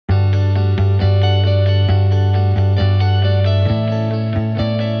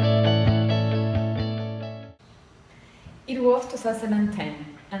2010,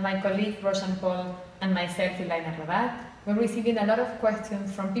 and my colleague Roshan Paul and myself, Ilaina Rabbat, were receiving a lot of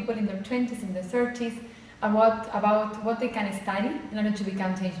questions from people in their 20s and their 30s about what they can study in order to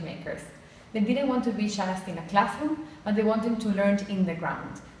become change makers. They didn't want to be just in a classroom, but they wanted to learn in the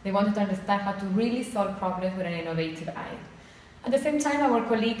ground. They wanted to understand how to really solve problems with an innovative eye. At the same time, our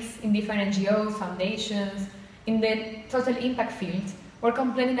colleagues in different NGOs, foundations, in the social impact field, were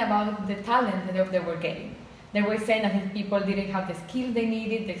complaining about the talent that they were getting. They were saying that these people didn't have the skills they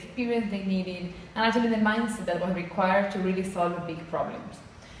needed, the experience they needed, and actually the mindset that was required to really solve big problems.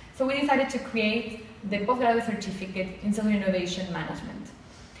 So we decided to create the postgraduate certificate in social innovation management.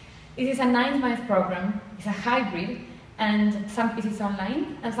 It is a 9-month program, it's a hybrid, and some pieces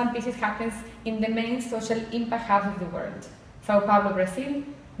online, and some pieces happens in the main social impact hubs of the world. Sao Paulo, Brazil,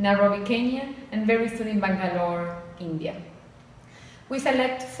 Nairobi, Kenya, and very soon in Bangalore, India. We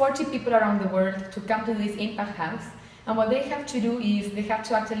select 40 people around the world to come to these impact hubs, and what they have to do is they have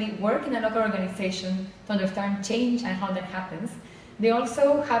to actually work in a local organization to understand change and how that happens. They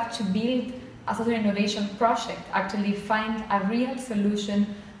also have to build a social innovation project, actually find a real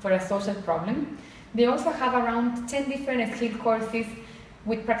solution for a social problem. They also have around 10 different skill courses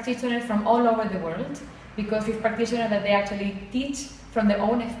with practitioners from all over the world, because it's practitioners that they actually teach from their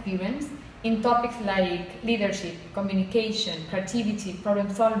own experience in topics like leadership, communication, creativity, problem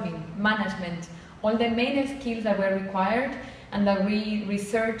solving, management, all the main skills that were required and that we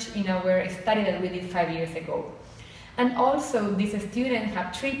researched in our study that we did 5 years ago. And also these students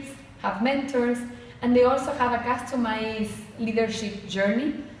have trips, have mentors, and they also have a customized leadership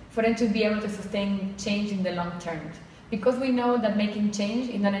journey for them to be able to sustain change in the long term. Because we know that making change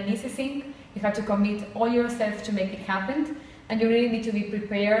is not an easy thing, you have to commit all yourself to make it happen, and you really need to be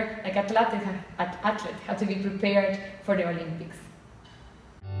prepared, like athletes have to be prepared for the Olympics.